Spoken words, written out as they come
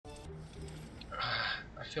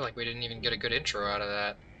feel like we didn't even get a good intro out of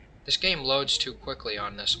that. This game loads too quickly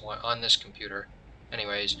on this one, on this computer.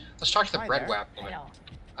 Anyways, let's talk to the bread wrap woman. Hello.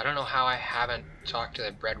 I don't know how I haven't talked to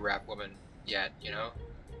the bread wrap woman yet, you know?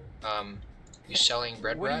 You selling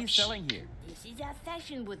bread What wraps? are you selling here? This is a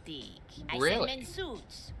fashion boutique. I Really? sell men's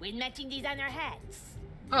suits with matching designer hats.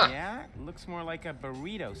 Huh. Yeah, looks more like a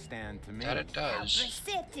burrito stand to me. That it How does.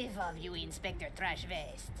 perceptive of you, Inspector Trash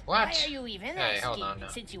Vest. What? Why are you even Hey, asking? hold on now.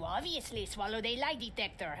 Since you obviously swallowed a lie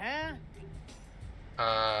detector, huh?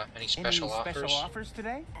 Any special offers? Special offers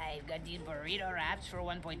today? I've got these burrito wraps for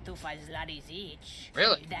 1.25 zlotys each.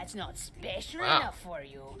 Really? If that's not special Wow. enough for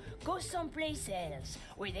you, go someplace else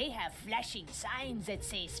where they have flashing signs that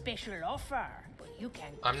say special offer. But you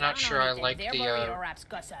can I'm not count sure on I it that like their the, burrito wraps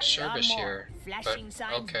cost a service lot more. here, Flashing but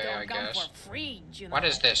signs okay, don't I come guess. for free, you know. What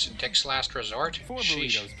is this? Dick's Last Resort? 4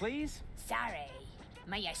 Sheesh. burritos, please. Sorry,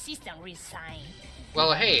 my assistant resigned.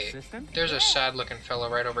 Well, An hey, assistant? there's a sad-looking fellow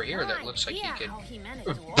right over here that Right, looks like he yeah, could. how he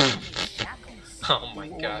managed to open his shackles. Oh my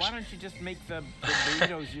Well, gosh. why don't you just make the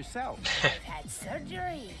burritos yourself? I've had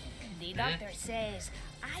surgery. The doctor says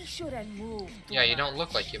I shouldn't move too Yeah, you don't much.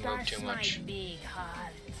 look like you move too That's much. my big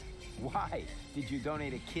heart. Why? Did you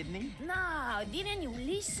donate a kidney? No, didn't you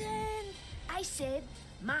listen? I said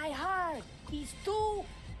my heart is too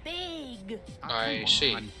big. Oh, I come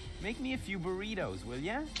see. on. Make me a few burritos, will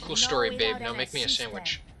ya? Cool No, story, babe. without Now an make me a assistant.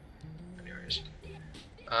 sandwich. Anyways.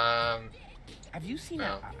 Have you seen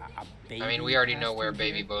Well, a baby? I mean, we already pass know where through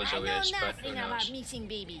Baby here? Bozo I know is, but who nothing about knows? missing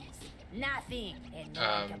babies. Nothing, and no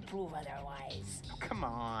one can Um, prove otherwise. Oh, come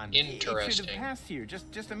on. It should Interesting. have passed here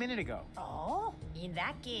just a minute ago. Oh, in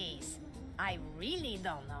that case, I really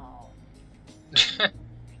don't know.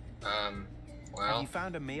 Have Well, you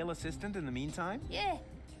found a male assistant in the meantime? Yeah,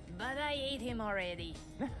 but I ate him already.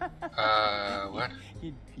 what?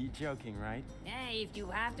 You're joking, right? Yeah, if you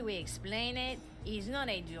have to explain it, he's not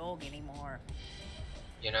a joke anymore.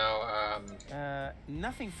 You know,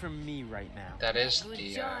 Nothing from me right now. that is Good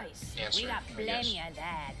the choice. answer, We got I guess. plenty of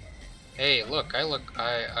that. Hey, look,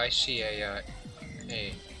 I see a,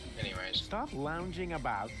 hey, anyways. Stop lounging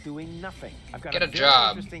about doing nothing. I've got Get a very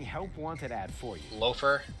job. interesting help wanted ad for you.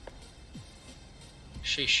 Loafer.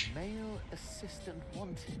 Sheesh. Male assistant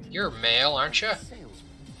wanted. You're male, aren't you? Salesman.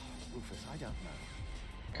 Rufus, I don't know.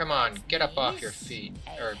 Come on, get up off This? your feet.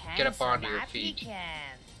 A Or get up onto handsome your feet.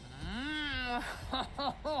 applicant.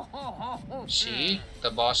 See?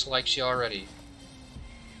 The boss likes you already.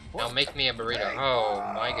 Now make me a burrito. Oh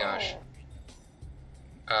my gosh.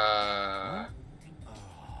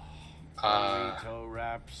 Burrito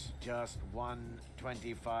wraps, just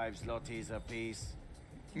 1.25 zlotys a piece.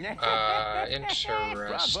 Interesting.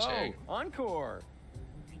 Bravo! Encore!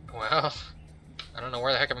 Well, I don't know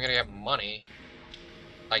where the heck I'm gonna get money.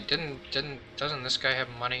 Like, doesn't this guy have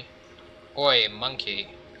money? Oi, monkey.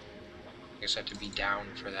 I guess I have to be down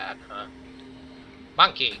for that, huh?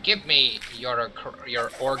 Monkey, give me your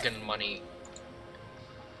organ money.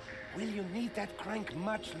 Will you need that crank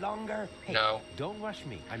much longer? Hey, No. don't rush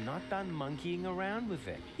me. I'm not done monkeying around with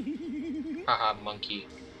it. Haha, monkey.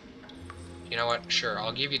 You know what? Sure,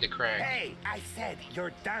 I'll give you the crank. Hey, I said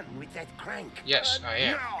you're done with that crank. Yes, I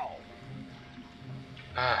am. No.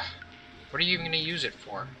 What are you even gonna use it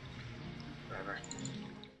for? Whatever.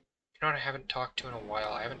 You know what I haven't talked to in a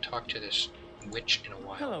while? I haven't talked to this witch in a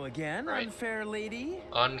while. Hello again, Right. unfair lady.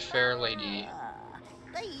 Unfair lady.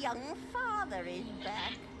 The young father is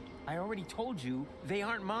back. I already told you they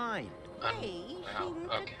aren't mine. They Well, seem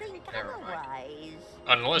okay, to think never mind. otherwise.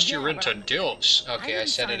 Unless you're Yeah, into but dilfs. Okay, I didn't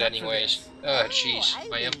said sign it up for anyways. this. Oh, jeez. I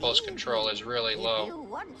My impulse believe control you. is really If you low.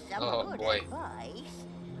 want some Oh, good boy. advice,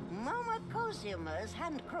 Mama Cosima's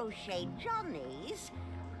hand crochet Johnnies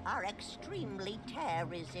are extremely tear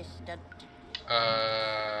resistant.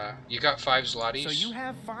 You got 5 zlotys? So you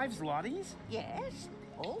have 5 zlotys? Yes,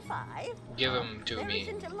 all 5. Give them to There me.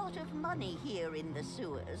 isn't a lot of money here in the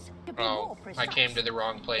sewers. To be Oh, more I came to precise, the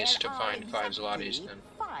wrong place to there find are 5 zlotys exactly then.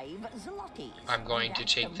 5 zlotys. I'm going to And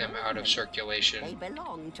take at the them out of moment, circulation. They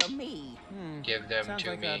belong to me. Give them Sounds to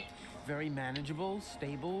like me. a very manageable,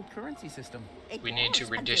 stable currency system. It We need to was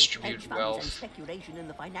until redistribute hedge funds wealth. And speculation in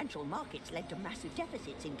the financial markets led to massive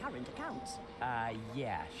deficits in current accounts.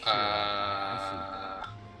 Yeah, sure. I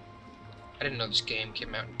I didn't know this game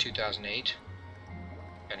came out in 2008.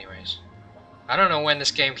 Anyways. I don't know when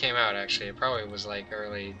this game came out, actually. It probably was like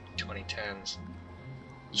early 2010s.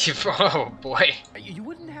 Oh boy. You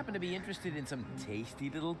wouldn't happen to be interested in some tasty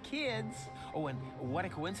little kids? Oh, and what a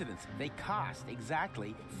coincidence. They cost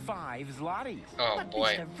exactly 5 zlotys. Oh But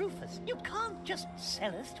boy. Mr. Rufus, you can't just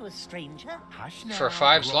sell us to a stranger. Hush now. For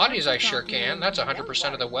 5 grown-ups zlotys, are I sure talking. can. That's Don't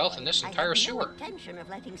 100% of the worry, wealth boy. in this I entire have sewer. no intention of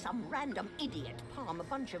letting some random idiot palm a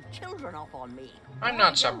bunch of children off on me. I'm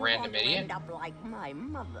not I some don't random want to idiot. End up like my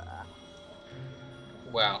mother.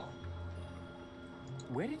 Well,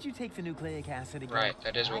 Where did you take the nucleic acid again? right,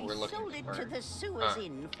 that is what we're I looking sold it for. to the sewers Huh.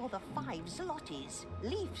 inn for the 5 zlotys.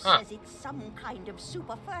 Leaf Huh. says it's some kind of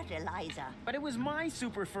super fertilizer. But it was my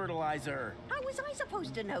super fertilizer. How was I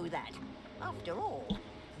supposed to know that? After all,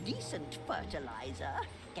 decent fertilizer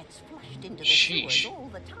gets flushed into the Sheesh. sewers all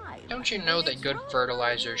the time. Don't you know And that it's good rather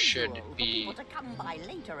fertilizer should unusual for be... people to come by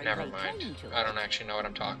later and Never lay mind. claim to I don't it. actually know what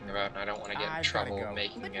I'm talking about, and I don't want to get in I've trouble gotta go.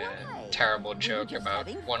 making But a why? terrible We were joke just about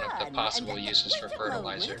having one of the fun, possible and- uses for wait a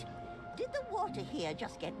fertilizer. moment. Did the water here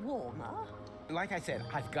just get warmer? Like I said,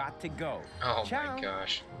 I've got to go. Oh Ciao. my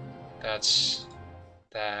gosh. That's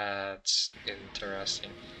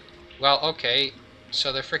interesting. Well, okay,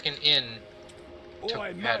 so the freaking inn took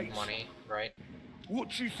Oi, had mate. money, right? What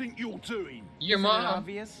do you think you're doing? Your Isn't it mom.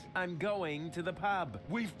 obvious? I'm going to the pub.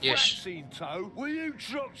 We've Yes. brats in tow. Were you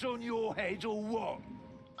dropped on your head or what?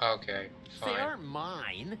 Okay, They fine. aren't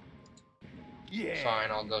mine. Yeah. Fine,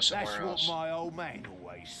 I'll go somewhere That's else. what my old man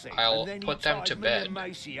always said. I'll and then he put them tied to me bed, and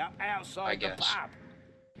Macy up outside I the guess. pub.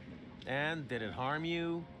 And did it harm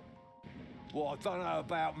you? Well, I don't know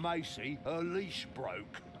about Macy. Her leash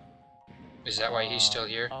broke. Is that why he's still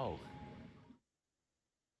here? Oh.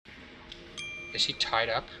 Is he tied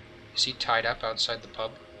up? Is he tied up outside the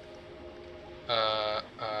pub?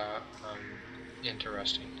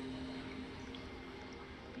 Interesting.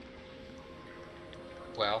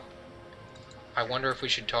 Well, I wonder if we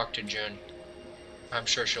should talk to June. I'm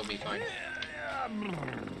sure she'll be fine.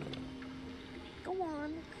 Go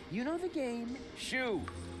on. You know the game. Shoo.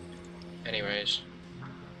 Anyways,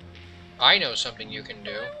 I know something you can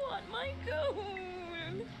do. want my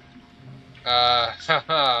goon.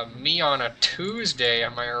 Haha, me on a Tuesday,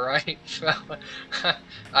 am I right, fella?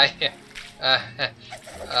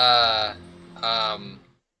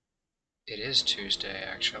 It is Tuesday,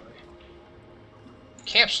 actually.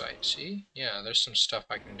 Campsite, see? Yeah, there's some stuff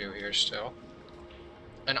I can do here still.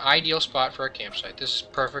 An ideal spot for a campsite. This is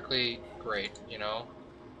perfectly great, you know?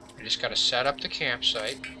 We just gotta set up the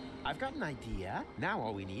campsite. I've got an idea. Now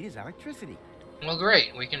all we need is electricity. Well,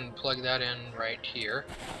 great. We can plug that in right here.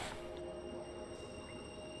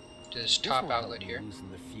 To this top won't help outlet me here.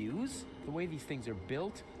 loosen the fuse. The way these things are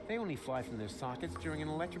built, they only fly from their sockets during an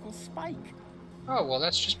electrical spike. Oh, well,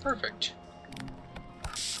 that's just perfect.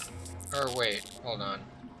 Or wait, hold on.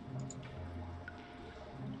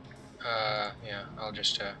 Yeah, I'll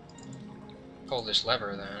just, pull this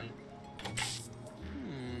lever then.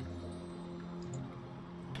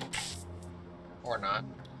 Or not.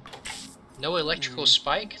 No electrical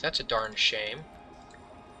spike? That's a darn shame.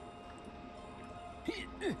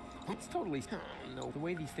 It's totally... no, the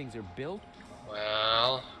way these things are built.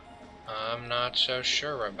 Well, I'm not so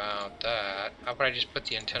sure about that. How about I just put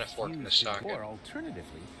the antenna fork in the fused, socket? Or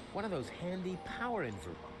alternatively, one of those handy power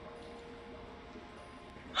inverters.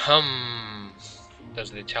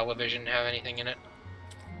 Does the television have anything in it?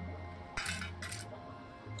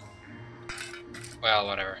 Well,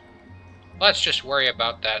 whatever. Let's just worry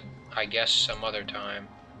about that, I guess, some other time.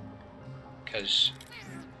 Because...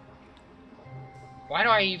 why do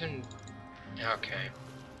I even... okay.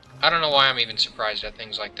 I don't know why I'm even surprised at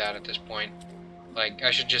things like that at this point. Like,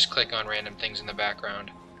 I should just click on random things in the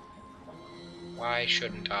background. Why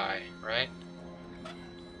shouldn't I, right?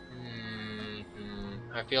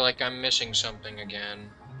 I feel like I'm missing something again.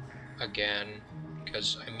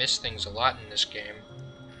 Because I miss things a lot in this game.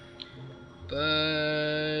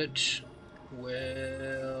 But...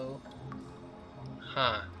 well...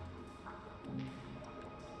 huh.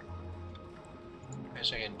 I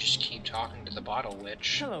guess I can just keep talking to the bottle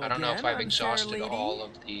witch. Hello I don't know if again, I've I'm exhausted Fair Lady. all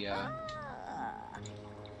of the,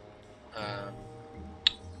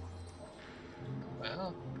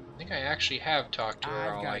 well, I think I actually have talked to her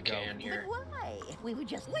I've all gotta I go. can here. But why? We were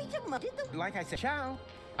just... Wait a minute. Did the... Like I said, ciao.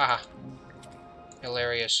 Haha.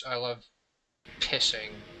 Hilarious. I love pissing.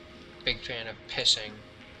 Big fan of pissing.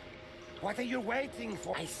 What are you waiting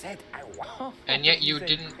for? I said I want. And yet you It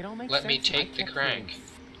didn't all makes let me sense if I take the kept crank. hearing.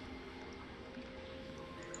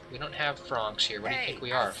 We don't have francs here. What do you think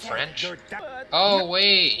we I are? said French? you're da- Oh,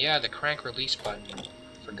 wait. Yeah, the crank release button.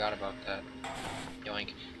 Forgot about that.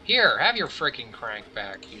 Yoink. Here, have your freaking crank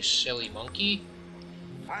back, you silly monkey.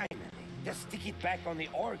 Finally. Just stick it back on the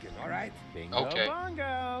organ, alright? Bingo Okay.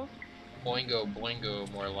 bongo. Boingo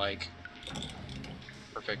boingo, more like.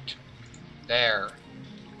 Perfect. There.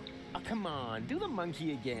 Oh, come on, do the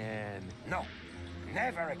monkey again. No,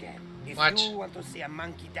 never again. If What? you want to see a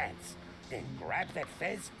monkey dance, then grab that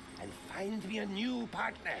fez and find me a new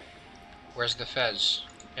partner. Where's the fez?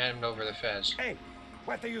 Hand over the fez. Hey,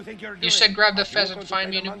 what do you think you're doing? You said grab the Are fez you and going to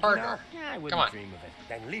find play me a the new monkey partner. now? Yeah, I Come wouldn't on. dream of it.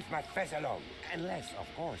 Then leave my fez alone. Unless, of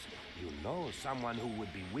course, you know someone who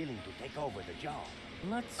would be willing to take over the job.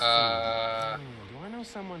 Let's see. Uh, Do I know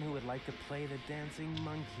someone who would like to play the dancing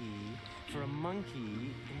monkey for a monkey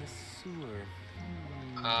in the sewer?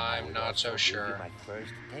 I'm not so Give you sure. my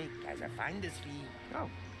first take as a finder's fee. Oh,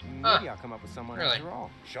 maybe Huh. I'll come up with someone Really? after all.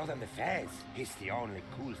 Show them the fez. It's the only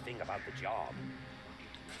cool thing about the job.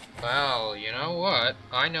 Well, you know what?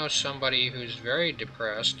 I know somebody who's very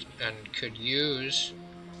depressed and could use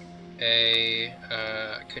a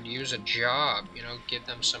job. You know, give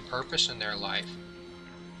them some purpose in their life.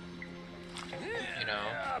 You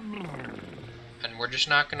know, and we're just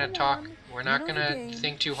not gonna talk. We're not gonna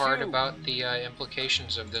think too hard about the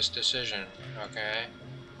implications of this decision. Okay?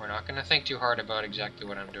 We're not gonna think too hard about exactly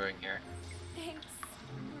what I'm doing here. Thanks,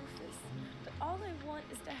 Rufus. But all I want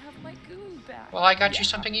is to have my goon back. Well, I got you Yeah,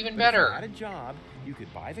 something even but if you better. had a job, you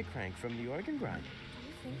could buy the crank from the organ grinder.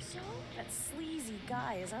 Do you think so? That sleazy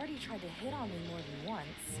guy has already tried to hit on me more than once.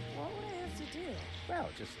 What would I have to do? Well,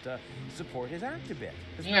 just support his act a bit.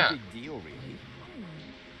 It's Yeah. no big deal, really.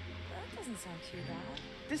 That doesn't sound too bad.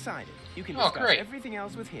 Decided. You can Oh, discuss great. everything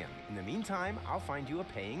else with him. In the meantime, I'll find you a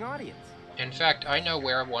paying audience. In fact, I know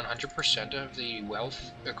where 100% of the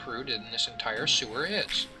wealth accrued in this entire sewer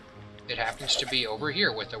is. It happens to be over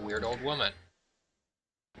here with a weird old woman.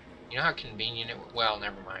 You know how convenient it would... Well,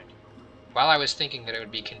 never mind. While I was thinking that it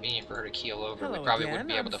would be convenient for her to keel over, we Hello probably again, wouldn't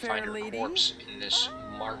be able to find her unfair lady. corpse in this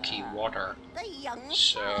murky water. The young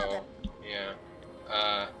So, father.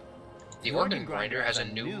 yeah. The organ grinder has a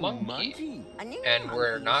new monkey. A new And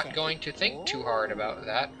we're monkey, not you say? going to think too hard about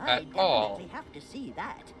that I at all. definitely have to see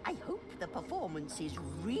that. I hope the performance is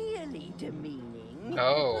really demeaning.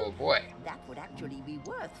 Oh, boy. That would actually be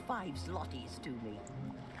worth 5 zlotys to me.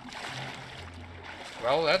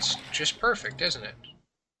 Well, that's just perfect, isn't it?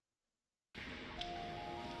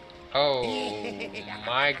 Oh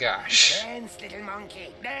my gosh. Dance, little monkey,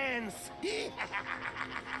 dance!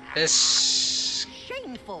 This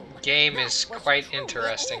Shameful. game That is was quite truly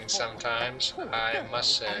interesting awful. sometimes, Poor I girl,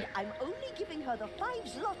 must say. And I'm only giving her the 5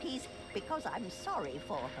 zlotys because I'm sorry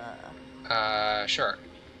for her. Sure.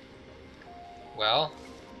 Well,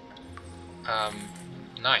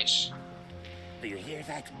 nice. Do you hear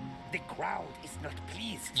that? The crowd is not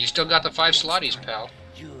pleased. You still got the 5 slotties, pal.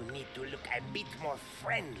 You need to look a bit more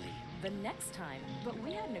friendly. The next time. But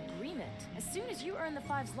we had an agreement. As soon as you earn the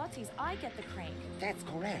 5 zlotys, I get the crank. That's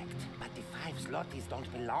correct. But the 5 zlotys don't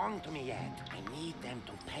belong to me yet. I need them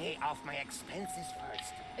to pay off my expenses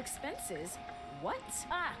first. Expenses? What?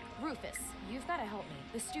 Ah, Rufus, you've got to help me.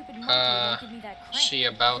 The stupid monkey won't give me that crank. see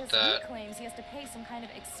about because that. He claims he has to pay some kind of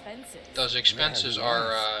expenses. Those expenses Well,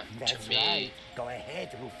 are, yes, to that's me... right. Go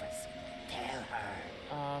ahead, Rufus. Tell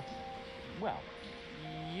her. Well,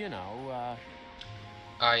 you know,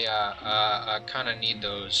 I kinda need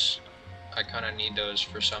those. I kinda need those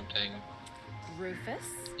for something. Rufus?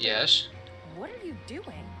 Yes? What are you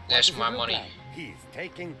doing? That's What my does it look money. like? He's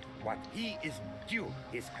taking what he is due,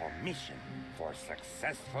 his commission, for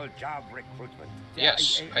successful job recruitment.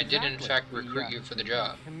 Yes, I did in exactly. fact The, recruit you for the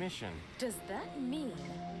job. commission. Does that mean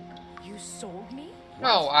you sold me?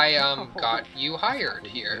 No, I, Oh, got you hired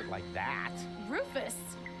Put here. it like that. Rufus!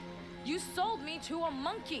 You sold me to a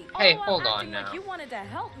monkey. Hey, Although hold I'm on acting now. Like you wanted to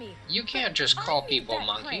help me. You can't But just I call need people that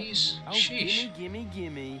crank. monkeys. Oh, Sheesh.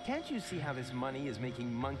 gimme. Can't you see how this money is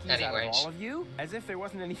making monkeys out of Anyways. all of you? As if there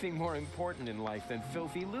wasn't anything more important in life than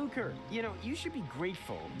filthy lucre. You know, you should be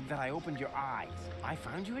grateful that I opened your eyes. I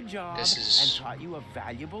found you a job This is- and taught you a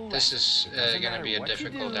valuable This lesson. is It doesn't gonna matter be a what you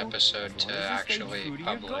difficult do, episode as to long as you stay actually true to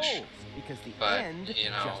publish. Your goals, because the But, end you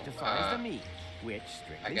know, justifies the means, which,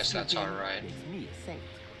 strictly I guess that's speaking, alright. makes me a saint.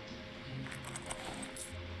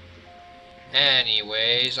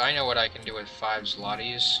 Anyways, I know what I can do with 5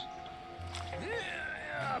 zlotys.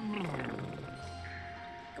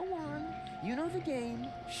 Go on. You know the game.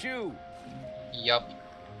 Shoo. Yup.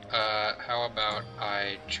 How about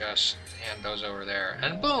I just hand those over there,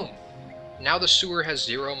 and boom! Now the sewer has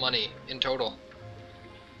 0 money in total.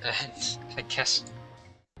 And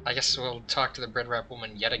I guess we'll talk to the bread wrap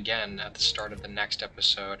woman yet again at the start of the next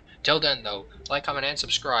episode. Till then, though, like, comment, and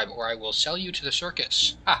subscribe, or I will sell you to the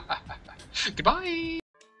circus. Goodbye!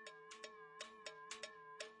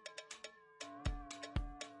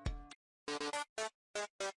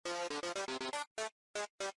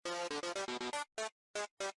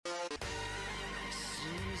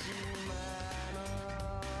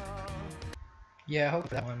 Yeah, I hope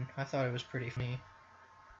that one. I thought it was pretty funny.